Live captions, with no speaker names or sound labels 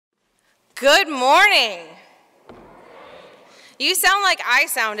Good morning. You sound like I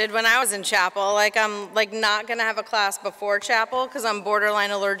sounded when I was in chapel, like I'm not gonna have a class before chapel because I'm borderline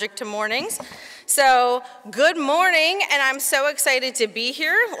allergic to mornings. So good morning, and I'm so excited to be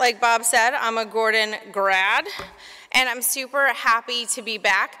here. Like Bob said, I'm a Gordon grad, and I'm super happy to be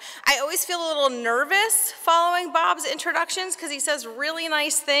back. I always feel a little nervous following Bob's introductions because he says really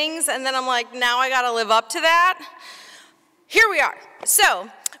nice things, and then I'm like, now I gotta live up to that. Here we are. So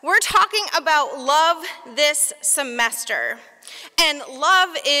we're talking about love this semester. And love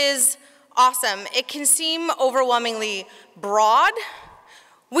is awesome. It can seem overwhelmingly broad.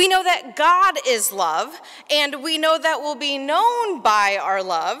 We know that God is love, and we know that we'll be known by our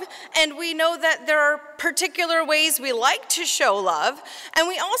love, and we know that there are particular ways we like to show love, and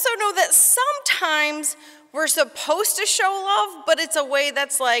we also know that sometimes we're supposed to show love, but it's a way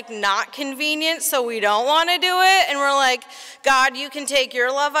that's like not convenient, so we don't want to do it, and we're like, God, you can take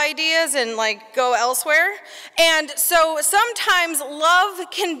your love ideas and like go elsewhere. And so sometimes love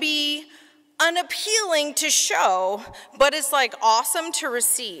can be unappealing to show, but it's like awesome to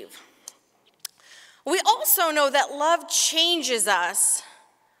receive. We also know that love changes us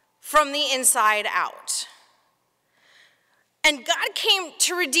from the inside out. And God came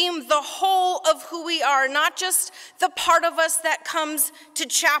to redeem the whole of who we are, not just the part of us that comes to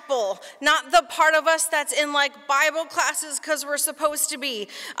chapel, not the part of us that's in like Bible classes because we're supposed to be,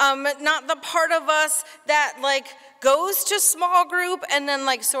 not the part of us that like goes to small group and then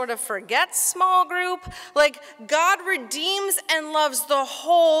like sort of forgets small group. Like God redeems and loves the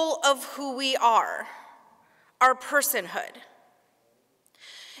whole of who we are, our personhood.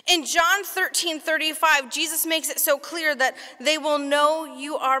 In John 13:35, Jesus makes it so clear that they will know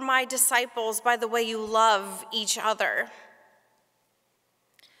you are my disciples by the way you love each other.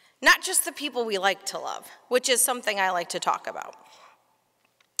 Not just the people we like to love, which is something I like to talk about.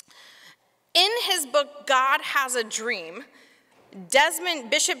 In his book, God Has a Dream,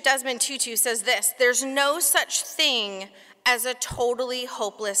 Bishop Desmond Tutu says this: there's no such thing as a totally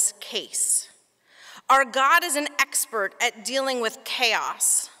hopeless case. Our God is an expert at dealing with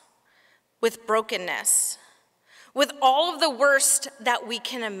chaos, with brokenness, with all of the worst that we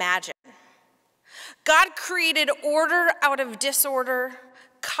can imagine. God created order out of disorder,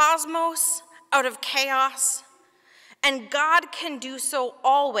 cosmos out of chaos, and God can do so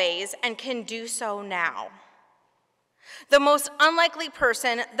always and can do so now. The most unlikely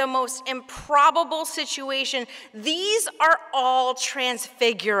person, the most improbable situation, these are all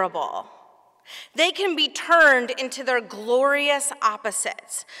transfigurable. They can be turned into their glorious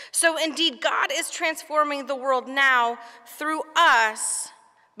opposites. So indeed, God is transforming the world now through us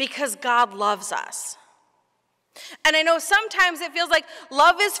because God loves us. And I know sometimes it feels like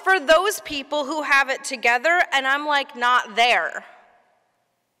love is for those people who have it together, and I'm like not there.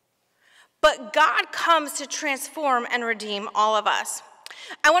 But God comes to transform and redeem all of us.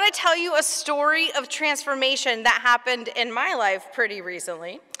 I want to tell you a story of transformation that happened in my life pretty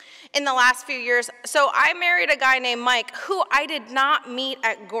recently. In the last few years. So I married a guy named Mike who I did not meet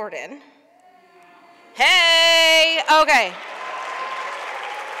at Gordon. Hey, okay.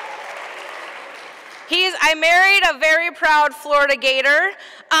 I married a very proud Florida Gator,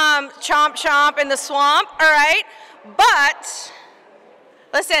 chomp chomp in the swamp, all right? But,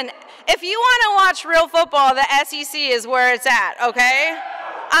 listen, if you want to watch real football, the SEC is where it's at, okay?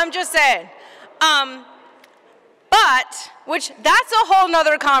 I'm just saying. Which that's a whole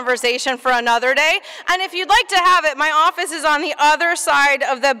nother conversation for another day. And if you'd like to have it, my office is on the other side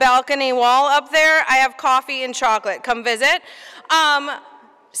of the balcony wall up there. I have coffee and chocolate. Come visit.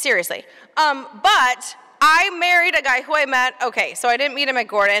 Seriously. But I married a guy who I met, okay, so I didn't meet him at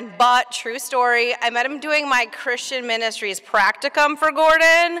Gordon, but true story, I met him doing my Christian Ministries practicum for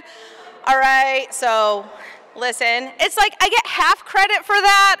Gordon. All right, so listen, it's like I get half credit for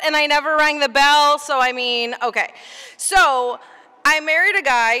that, and I never rang the bell, so I mean, okay. So I married a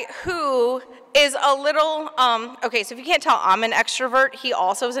guy who is a little, okay, so if you can't tell, I'm an extrovert. He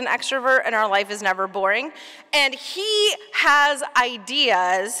also is an extrovert, and our life is never boring. And he has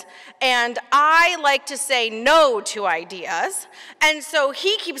ideas, and I like to say no to ideas. And so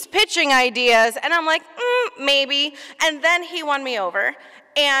he keeps pitching ideas, and I'm like, maybe. And then he won me over,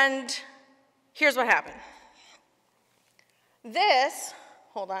 and here's what happened. This,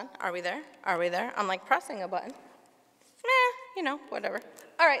 hold on, are we there? Are we there? I'm like pressing a button. You know, whatever.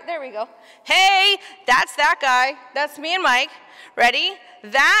 All right, there we go. Hey, that's that guy. That's me and Mike. Ready?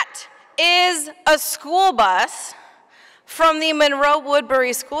 That is a school bus from the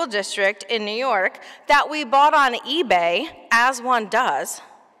Monroe-Woodbury School District in New York that we bought on eBay, as one does.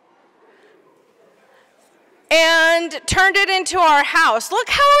 and turned it into our house. Look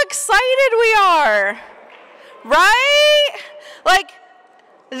how excited we are, right? Like,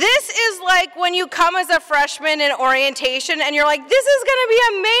 this is like when you come as a freshman in orientation and you're like, this is gonna be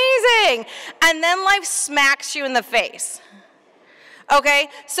amazing. And then life smacks you in the face. Okay,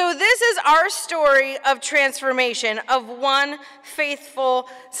 so this is our story of transformation, of one faithful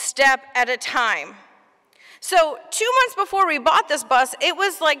step at a time. So 2 months before we bought this bus, it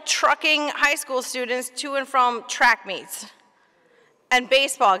was like trucking high school students to and from track meets and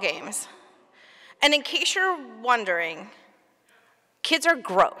baseball games. And in case you're wondering, kids are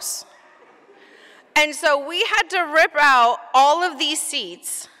gross. And so we had to rip out all of these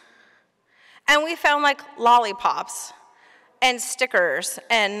seats, and we found like lollipops and stickers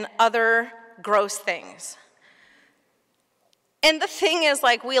and other gross things. And the thing is,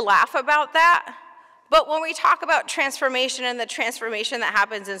 like, we laugh about that, but when we talk about transformation and the transformation that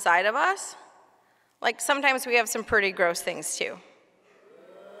happens inside of us, like, sometimes we have some pretty gross things too.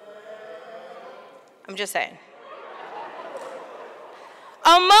 I'm just saying.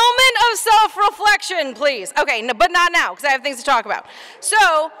 A moment of self-reflection, please. Okay, no, but not now, because I have things to talk about.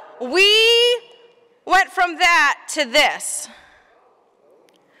 So we went from that to this.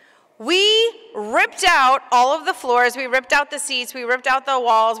 We ripped out all of the floors, we ripped out the seats, we ripped out the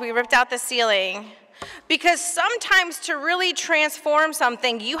walls, we ripped out the ceiling. Because sometimes to really transform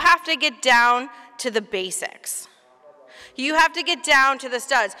something, you have to get down to the basics. You have to get down to the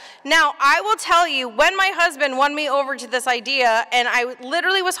studs. Now, I will tell you, when my husband won me over to this idea, and I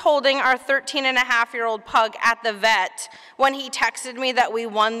literally was holding our 13-and-a-half-year-old pug at the vet when he texted me that we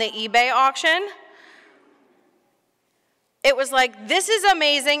won the eBay auction, it was like, this is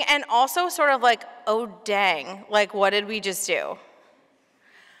amazing, and also sort of like, oh dang, like what did we just do?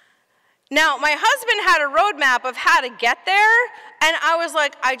 Now, my husband had a roadmap of how to get there, and I was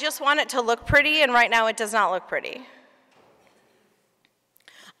like, I just want it to look pretty, and right now it does not look pretty.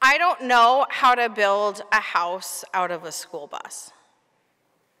 I don't know how to build a house out of a school bus.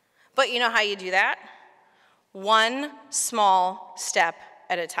 But you know how you do that? One small step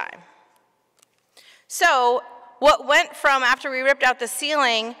at a time. So what went from, after we ripped out the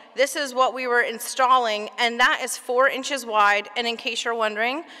ceiling, this is what we were installing, and that is 4 inches wide. And in case you're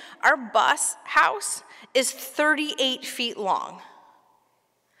wondering, our bus house is 38 feet long.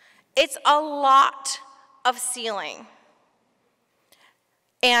 It's a lot of ceiling.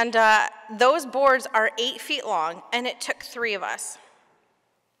 And those boards are 8 feet long, and it took 3 of us.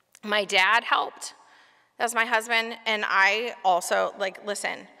 My dad helped. That's my husband, and I also, like,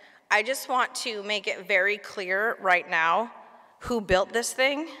 listen, I just want to make it very clear right now who built this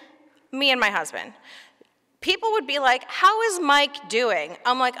thing. Me and my husband. People would be like, how is Mike doing?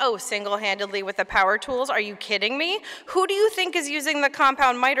 I'm like, oh, single-handedly with the power tools? Are you kidding me? Who do you think is using the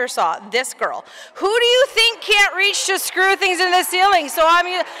compound miter saw? This girl. Who do you think can't reach to screw things in the ceiling? So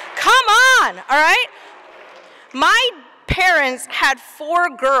come on, all right? My parents had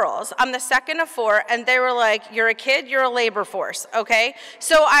 4 girls. I'm the second of 4, and they were like, you're a kid, you're a labor force, okay?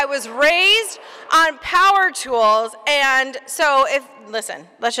 So I was raised on power tools, and so listen,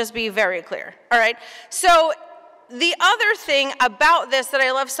 let's just be very clear, all right? So the other thing about this that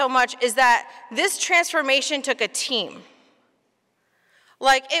I love so much is that this transformation took a team.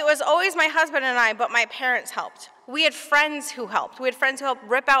 Like, it was always my husband and I, but my parents helped. We had friends who helped. We had friends who helped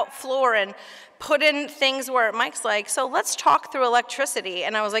rip out floor and put in things where Mike's like, so let's talk through electricity.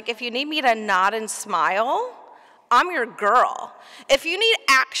 And I was like, if you need me to nod and smile, I'm your girl. If you need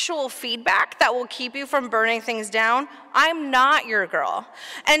actual feedback that will keep you from burning things down, I'm not your girl.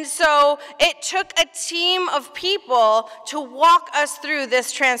 And so it took a team of people to walk us through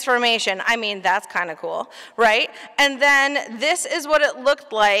this transformation. I mean, that's kind of cool, right? And then this is what it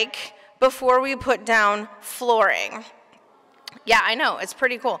looked like before we put down flooring. Yeah, I know, it's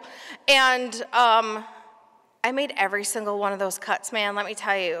pretty cool. And I made every single one of those cuts, man, let me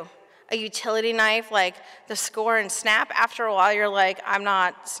tell you. A utility knife, like the score and snap, after a while you're like, I'm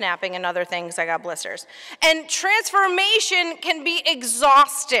not snapping another thing because I got blisters. And transformation can be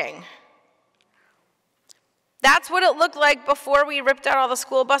exhausting. That's what it looked like before we ripped out all the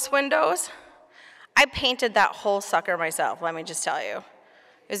school bus windows. I painted that whole sucker myself, let me just tell you.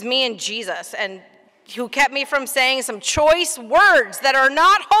 It was me and Jesus, and who kept me from saying some choice words that are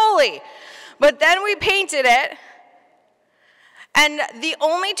not holy. But then we painted it. And the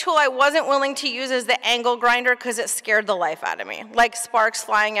only tool I wasn't willing to use is the angle grinder because it scared the life out of me. Like sparks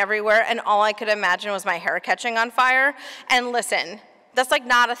flying everywhere, and all I could imagine was my hair catching on fire. And listen, that's like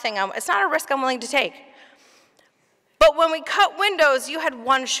not a thing, it's not a risk I'm willing to take. But when we cut windows, you had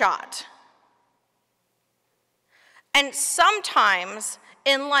one shot. And sometimes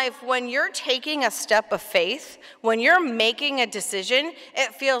in life, when you're taking a step of faith, when you're making a decision,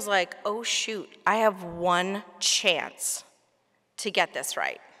 it feels like, oh shoot, I have one chance to get this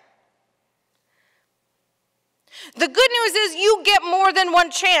right. The good news is you get more than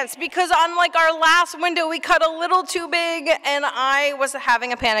one chance, because unlike our last window, we cut a little too big and I was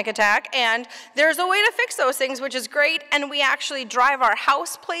having a panic attack, and there's a way to fix those things, which is great, and we actually drive our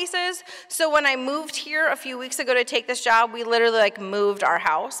house places. So when I moved here a few weeks ago to take this job, we literally moved our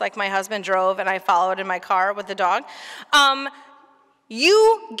house. My husband drove and I followed in my car with the dog.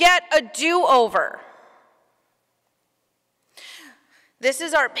 You get a do-over. This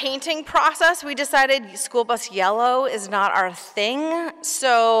is our painting process. We decided school bus yellow is not our thing.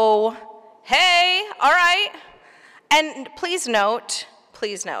 So, hey, all right. And please note,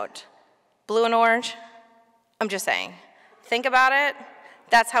 blue and orange, I'm just saying, think about it.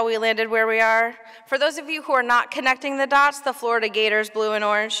 That's how we landed where we are. For those of you who are not connecting the dots, the Florida Gators, blue and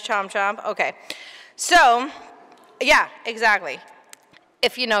orange, chomp chomp. Okay, so, yeah, exactly.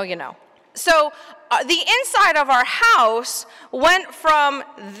 If you know, you know. So the inside of our house went from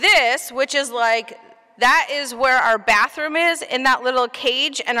this, which is that is where our bathroom is in that little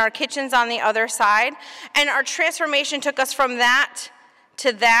cage, and our kitchen's on the other side. And our transformation took us from that,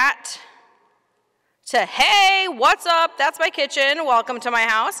 to hey, what's up? That's my kitchen. Welcome to my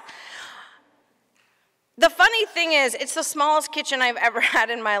house. The funny thing is, it's the smallest kitchen I've ever had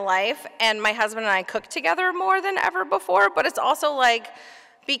in my life, and my husband and I cook together more than ever before, but it's also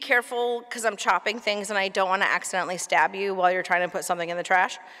be careful, because I'm chopping things and I don't want to accidentally stab you while you're trying to put something in the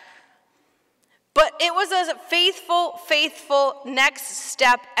trash. But it was a faithful next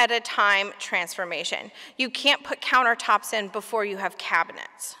step at a time transformation. You can't put countertops in before you have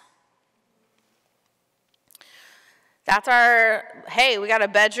cabinets. That's our, hey, we got a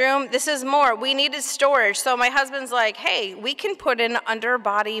bedroom. This is more. We needed storage. So my husband's like, hey, we can put in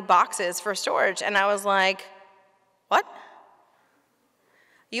underbody boxes for storage. And I was like, what?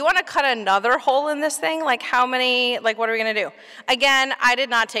 You want to cut another hole in this thing? How many, what are we going to do? Again, I did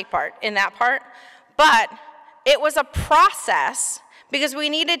not take part in that part, but it was a process because we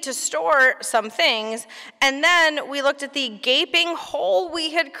needed to store some things, and then we looked at the gaping hole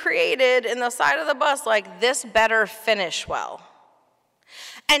we had created in the side of the bus, this better finish well.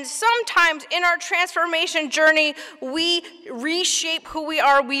 And sometimes in our transformation journey, we reshape who we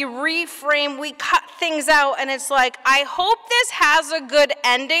are, we reframe, we cut things out, and it's I hope this has a good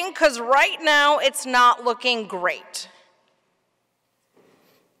ending, because right now it's not looking great.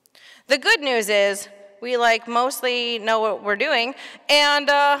 The good news is we mostly know what we're doing, and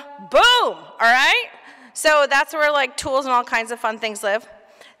boom, all right? So that's where tools and all kinds of fun things live.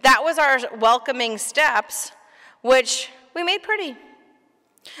 That was our welcoming steps, which we made pretty.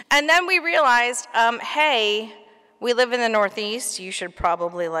 And then we realized, hey, we live in the Northeast. You should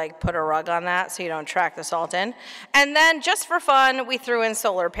probably put a rug on that so you don't track the salt in. And then just for fun, we threw in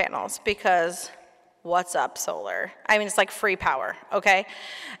solar panels, because what's up, solar? I mean, it's free power, okay?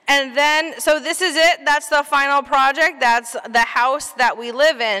 And then, so this is it. That's the final project. That's the house that we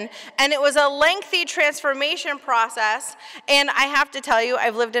live in. And it was a lengthy transformation process. And I have to tell you,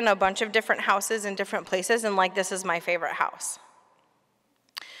 I've lived in a bunch of different houses in different places, and this is my favorite house.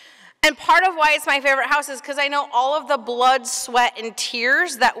 And part of why it's my favorite house is because I know all of the blood, sweat, and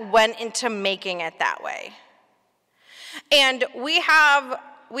tears that went into making it that way. And we have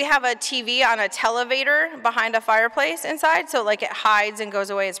a TV on a televator behind a fireplace inside, so it hides and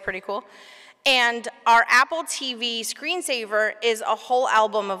goes away. It's pretty cool. And our Apple TV screensaver is a whole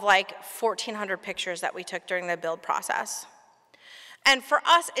album of 1,400 pictures that we took during the build process. And for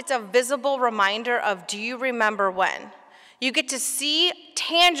us, it's a visible reminder of, do you remember when? You get to see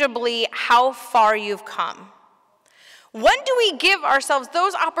tangibly how far you've come. When do we give ourselves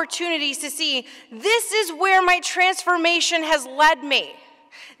those opportunities to see, this is where my transformation has led me?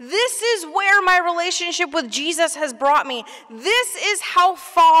 This is where my relationship with Jesus has brought me. This is how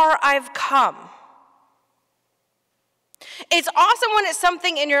far I've come. It's awesome when it's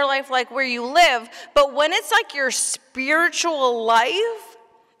something in your life where you live, but when it's your spiritual life,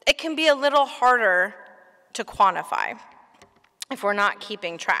 it can be a little harder to quantify if we're not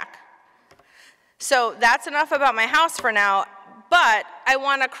keeping track. So that's enough about my house for now, but I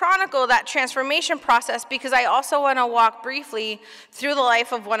want to chronicle that transformation process because I also want to walk briefly through the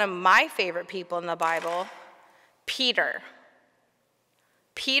life of one of my favorite people in the Bible, Peter.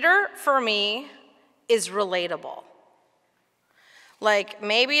 Peter, for me, is relatable.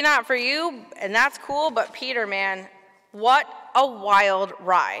 Maybe not for you, and that's cool, but Peter, man, what a wild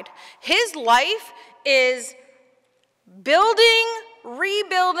ride. His life is building,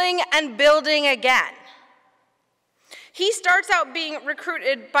 rebuilding, and building again. He starts out being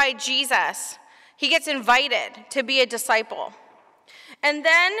recruited by Jesus. He gets invited to be a disciple. And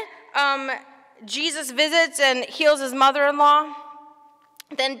then Jesus visits and heals his mother-in-law.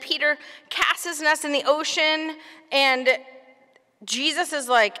 Then Peter casts his net in the ocean, and Jesus is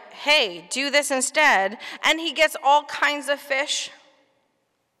like, hey, do this instead. And he gets all kinds of fish.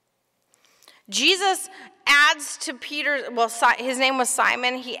 Jesus adds to Peter, well, his name was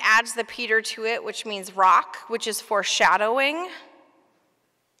Simon. He adds the Peter to it, which means rock, which is foreshadowing.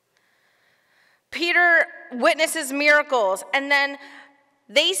 Peter witnesses miracles, and then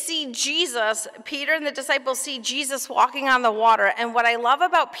they see Jesus, Peter and the disciples see Jesus walking on the water. And what I love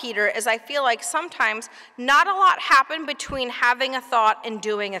about Peter is I feel like sometimes not a lot happened between having a thought and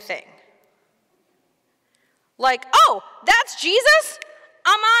doing a thing. Like, oh, that's Jesus?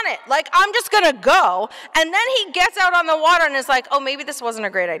 I'm on it. Like, I'm just going to go. And then he gets out on the water and is like, oh, maybe this wasn't a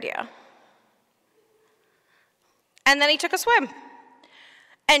great idea. And then he took a swim.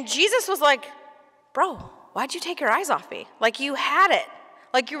 And Jesus was like, bro, why'd you take your eyes off me? Like, you had it.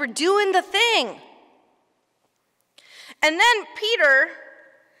 Like, you were doing the thing. And then Peter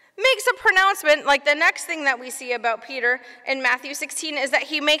makes a pronouncement. Like, the next thing that we see about Peter in Matthew 16 is that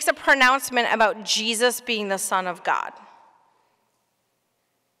he makes a pronouncement about Jesus being the Son of God,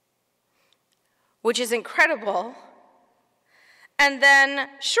 which is incredible. And then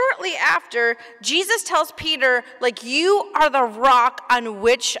shortly after, Jesus tells Peter, like, you are the rock on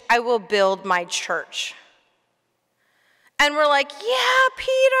which I will build my church. And we're like, yeah,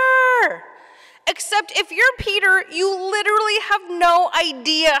 Peter. Except if you're Peter, you literally have no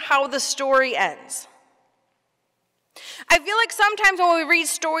idea how the story ends. I feel like sometimes when we read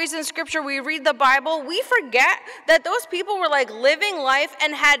stories in Scripture, we read the Bible, we forget that those people were like living life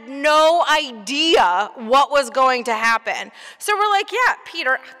and had no idea what was going to happen. So we're like, yeah,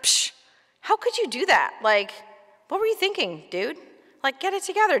 Peter, how could you do that? Like, what were you thinking, dude? Like, get it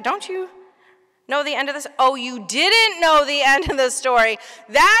together. Don't you know the end of this? Oh, you didn't know the end of the story.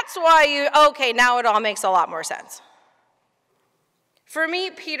 That's why you, okay, now it all makes a lot more sense. For me,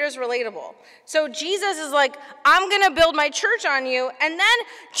 Peter's relatable. So Jesus is like, I'm going to build my church on you. And then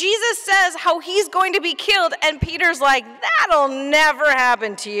Jesus says how he's going to be killed. And Peter's like, that'll never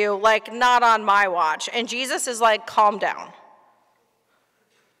happen to you. Like, not on my watch. And Jesus is like, calm down.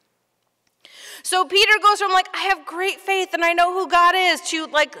 So Peter goes from like, I have great faith and I know who God is, to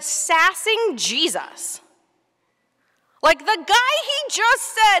like sassing Jesus. Like, the guy he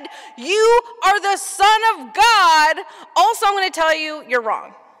just said, you are the Son of God. Also, I'm going to tell you, you're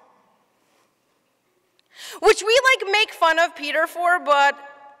wrong. Which we like make fun of Peter for, but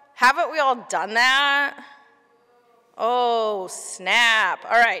haven't we all done that? Oh, snap.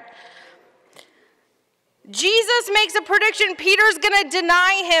 All right. Jesus makes a prediction. Peter's going to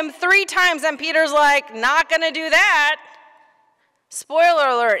deny him 3 times, and Peter's like, not going to do that. Spoiler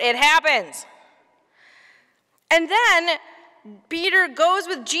alert, it happens. And then Peter goes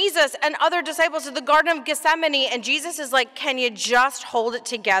with Jesus and other disciples to the Garden of Gethsemane, and Jesus is like, can you just hold it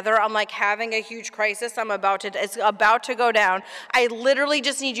together? I'm like having a huge crisis. It's about to go down. I literally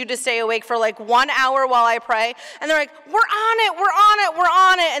just need you to stay awake for like 1 hour while I pray. And they're like, we're on it, we're on it, we're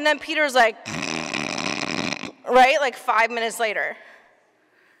on it. And then Peter's like, right? Like 5 minutes later.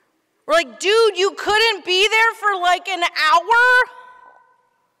 We're like, dude, you couldn't be there for like an hour?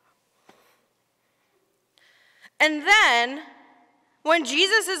 And then, when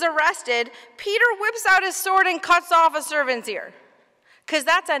Jesus is arrested, Peter whips out his sword and cuts off a servant's ear. Because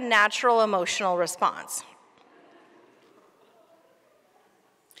that's a natural emotional response.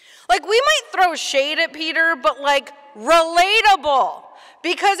 Like, we might throw shade at Peter, but like, relatable.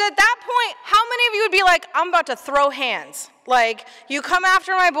 Because at that point, how many of you would be like, I'm about to throw hands? Like, you come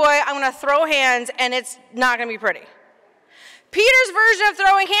after my boy, I'm going to throw hands, and it's not going to be pretty. Peter's version of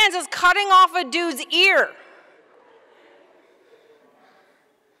throwing hands is cutting off a dude's ear.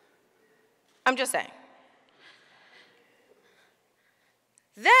 I'm just saying.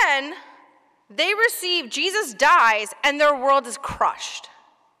 Then they receive, Jesus dies, and their world is crushed.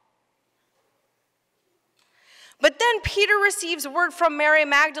 But then Peter receives word from Mary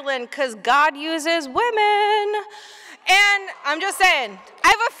Magdalene, because God uses women. And I'm just saying, I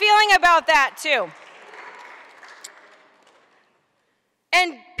have a feeling about that too.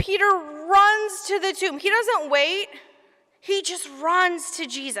 And Peter runs to the tomb. He doesn't wait. He just runs to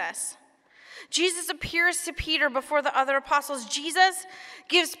Jesus. Jesus appears to Peter before the other apostles. Jesus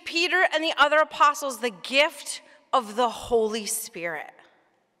gives Peter and the other apostles the gift of the Holy Spirit.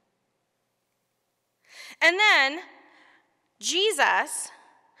 And then Jesus,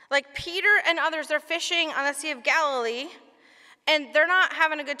 like Peter and others, are fishing on the Sea of Galilee, And they're not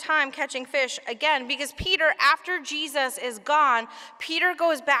having a good time catching fish again because Peter, after Jesus is gone, Peter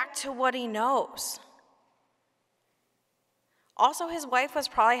goes back to what he knows. Also, his wife was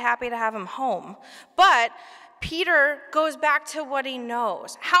probably happy to have him home. But Peter goes back to what he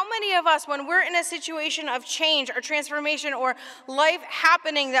knows. How many of us, when we're in a situation of change or transformation or life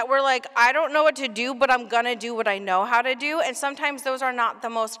happening, that we're like, I don't know what to do, but I'm going to do what I know how to do? And sometimes those are not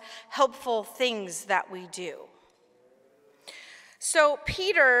the most helpful things that we do. So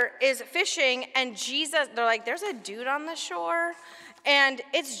Peter is fishing, and Jesus, they're like, there's a dude on the shore, and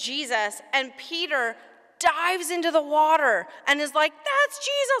it's Jesus. And Peter dives into the water and is like, that's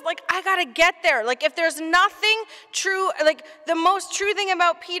Jesus. Like, I got to get there. Like, if there's nothing true, like, the most true thing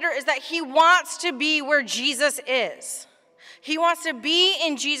about Peter is that he wants to be where Jesus is. He wants to be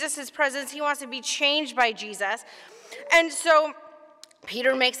in Jesus' presence. He wants to be changed by Jesus. And so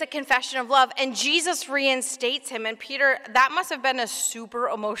Peter makes a confession of love, and Jesus reinstates him. And Peter, that must have been a super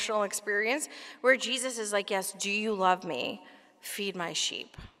emotional experience where Jesus is like, yes, do you love me? Feed my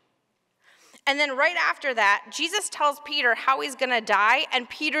sheep. And then right after that, Jesus tells Peter how he's going to die, and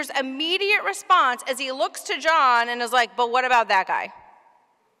Peter's immediate response as he looks to John and is like, but what about that guy?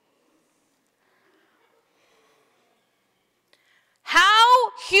 How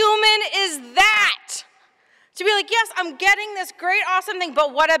human is that? To be like, yes, I'm getting this great, awesome thing,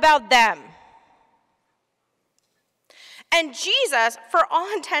 but what about them? And Jesus, for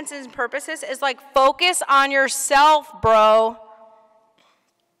all intents and purposes, is like, focus on yourself, bro.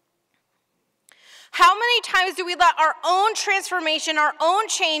 How many times do we let our own transformation, our own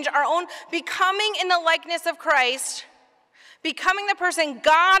change, our own becoming in the likeness of Christ, becoming the person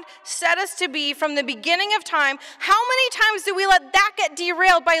God set us to be from the beginning of time, how many times do we let that get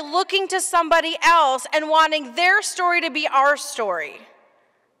derailed by looking to somebody else and wanting their story to be our story?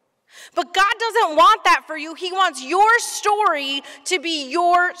 But God doesn't want that for you. He wants your story to be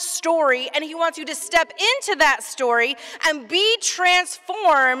your story, and he wants you to step into that story and be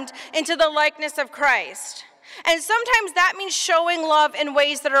transformed into the likeness of Christ. And sometimes that means showing love in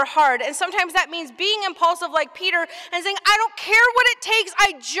ways that are hard. And sometimes that means being impulsive like Peter and saying, I don't care what it takes.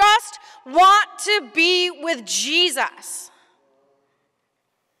 I just want to be with Jesus.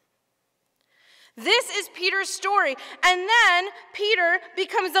 This is Peter's story. And then Peter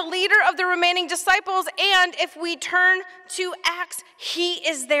becomes the leader of the remaining disciples. And if we turn to Acts, he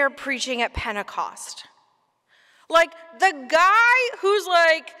is there preaching at Pentecost. Like, the guy who's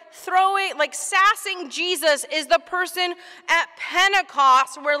like sassing Jesus is the person at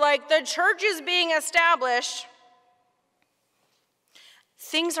Pentecost where like the church is being established.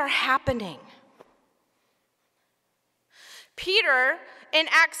 Things are happening. Peter in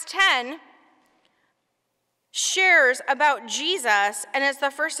Acts 10 shares about Jesus, and it's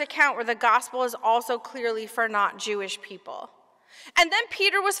the first account where the gospel is also clearly for not Jewish people. And then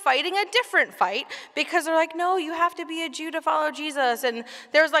Peter was fighting a different fight because they're like, no, you have to be a Jew to follow Jesus. And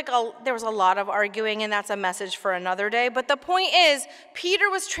there was a lot of arguing, and that's a message for another day. But the point is, Peter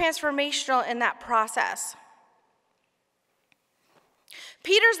was transformational in that process.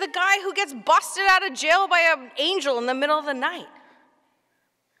 Peter's the guy who gets busted out of jail by an angel in the middle of the night.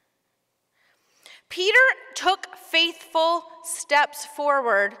 Peter took faithful steps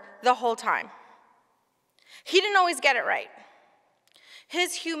forward the whole time. He didn't always get it right.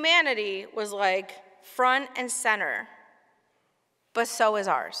 His humanity was like front and center, but so is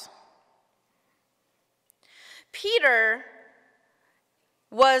ours. Peter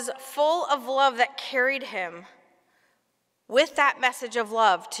was full of love that carried him with that message of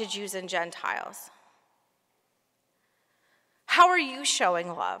love to Jews and Gentiles. How are you showing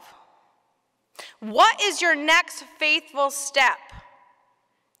love? What is your next faithful step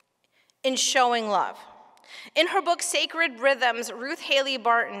in showing love? In her book, Sacred Rhythms, Ruth Haley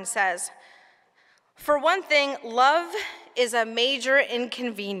Barton says, for one thing, love is a major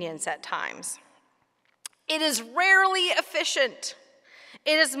inconvenience at times. It is rarely efficient.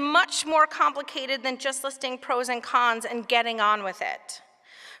 It is much more complicated than just listing pros and cons and getting on with it.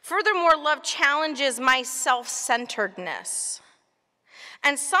 Furthermore, love challenges my self-centeredness.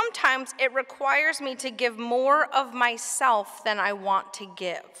 And sometimes it requires me to give more of myself than I want to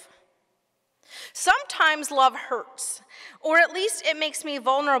give. Sometimes love hurts, or at least it makes me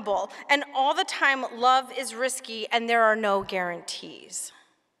vulnerable, and all the time love is risky and there are no guarantees.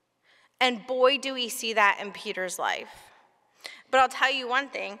 And boy, do we see that in Peter's life. But I'll tell you one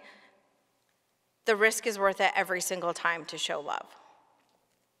thing, the risk is worth it every single time to show love.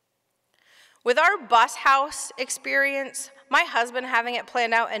 With our bus house experience, my husband having it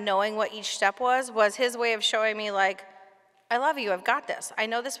planned out and knowing what each step was his way of showing me like, I love you, I've got this. I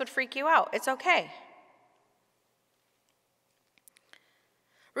know this would freak you out, it's okay.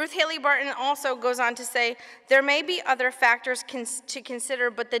 Ruth Haley Barton also goes on to say, there may be other factors to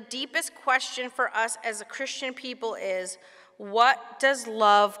consider, but the deepest question for us as a Christian people is, what does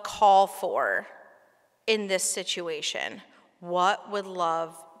love call for in this situation? What would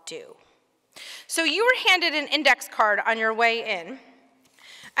love do? So you were handed an index card on your way in,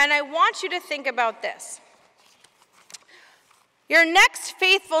 and I want you to think about this. Your next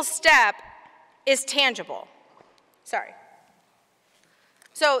faithful step is tangible. Sorry.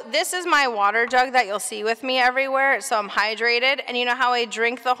 So this is my water jug that you'll see with me everywhere, so I'm hydrated. And you know how I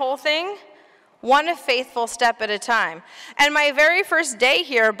drink the whole thing? One faithful step at a time. And my very first day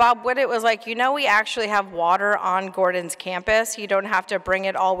here, Bob Whitted was like, you know, we actually have water on Gordon's campus. You don't have to bring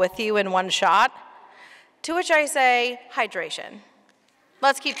it all with you in one shot. To which I say, hydration.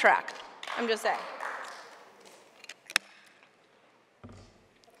 Let's keep track. I'm just saying.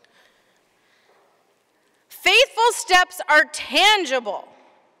 Faithful steps are tangible.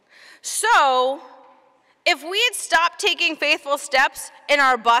 So, if we had stopped taking faithful steps in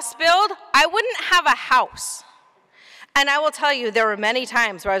our bus build, I wouldn't have a house. And I will tell you, there were many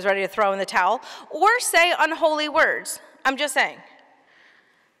times where I was ready to throw in the towel or say unholy words. I'm just saying.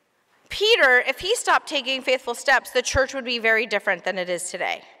 Peter, if he stopped taking faithful steps, the church would be very different than it is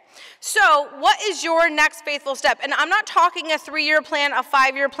today. So, what is your next faithful step? And I'm not talking a 3-year plan, a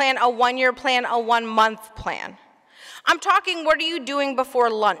 5-year plan, a 1-year plan, a 1-month plan. I'm talking, what are you doing before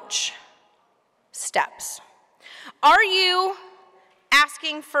lunch? Steps. Are you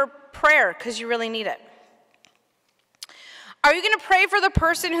asking for prayer because you really need it? Are you going to pray for the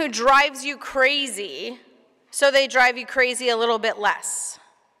person who drives you crazy so they drive you crazy a little bit less?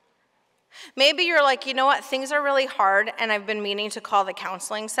 Maybe you're like, you know what, things are really hard and I've been meaning to call the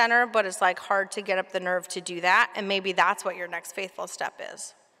counseling center, but it's like hard to get up the nerve to do that, and maybe that's what your next faithful step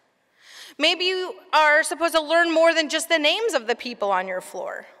is. Maybe you are supposed to learn more than just the names of the people on your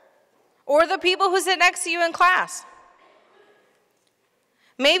floor or the people who sit next to you in class.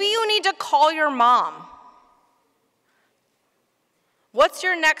 Maybe you need to call your mom. What's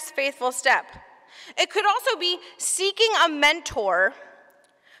your next faithful step? It could also be seeking a mentor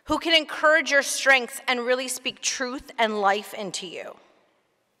who can encourage your strengths and really speak truth and life into you.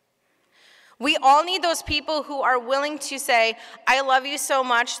 We all need those people who are willing to say, I love you so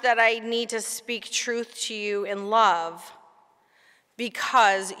much that I need to speak truth to you in love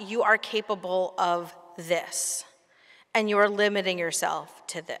because you are capable of this and you are limiting yourself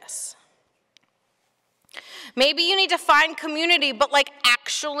to this. Maybe you need to find community, but like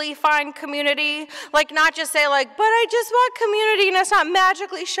actually find community. Like not just say like, but I just want community and it's not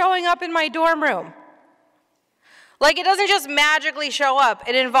magically showing up in my dorm room. Like it doesn't just magically show up,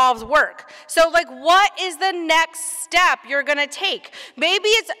 it involves work. So like what is the next step you're gonna take? Maybe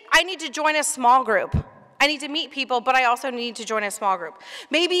it's, I need to join a small group. I need to meet people, but I also need to join a small group.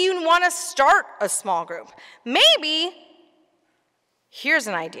 Maybe you wanna start a small group. Maybe, here's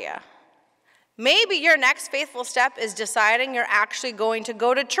an idea. Maybe your next faithful step is deciding you're actually going to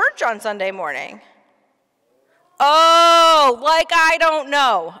go to church on Sunday morning. Oh, like I don't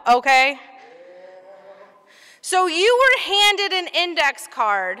know, okay? So you were handed an index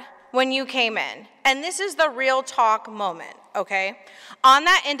card when you came in, and this is the real talk moment, okay? On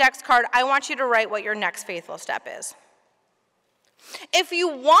that index card, I want you to write what your next faithful step is. If you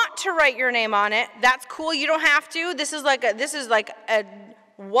want to write your name on it, that's cool. You don't have to. This is like a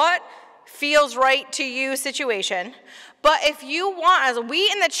what feels right to you situation. But if you want, as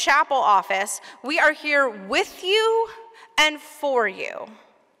we in the chapel office, we are here with you and for you.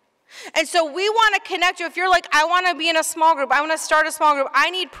 And so we want to connect you. If you're like, I want to be in a small group, I want to start a small group, I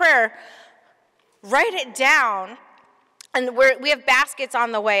need prayer, write it down, and we have baskets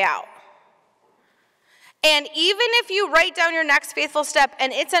on the way out. And even if you write down your next faithful step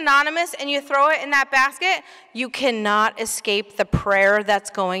and it's anonymous and you throw it in that basket, you cannot escape the prayer that's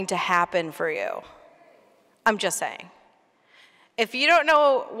going to happen for you. I'm just saying. If you don't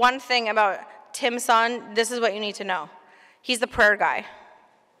know one thing about Tim's son, this is what you need to know. He's the prayer guy.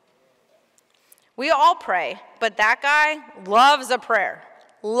 We all pray, but that guy loves a prayer.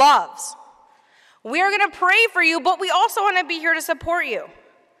 Loves. We are going to pray for you, but we also want to be here to support you.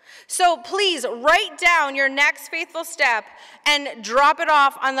 So please write down your next faithful step and drop it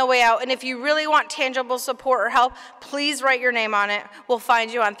off on the way out. And if you really want tangible support or help, please write your name on it. We'll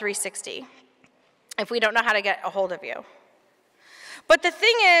find you on 360 if we don't know how to get a hold of you. But the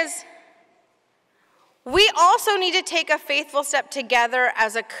thing is, we also need to take a faithful step together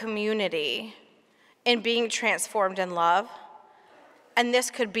as a community in being transformed in love. And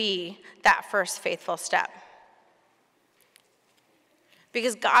this could be that first faithful step.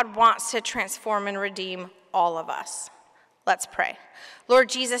 Because God wants to transform and redeem all of us. Let's pray. Lord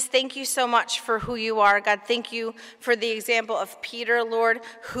Jesus, thank you so much for who you are. God, thank you for the example of Peter, Lord,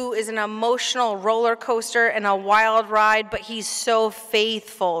 who is an emotional roller coaster and a wild ride, but he's so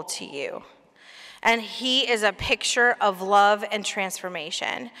faithful to you. And he is a picture of love and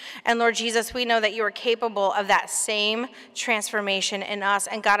transformation. And Lord Jesus, we know that you are capable of that same transformation in us.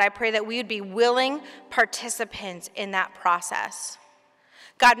 And God, I pray that we would be willing participants in that process.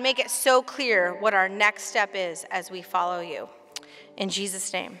 God, make it so clear what our next step is as we follow you. In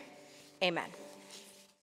Jesus' name, amen.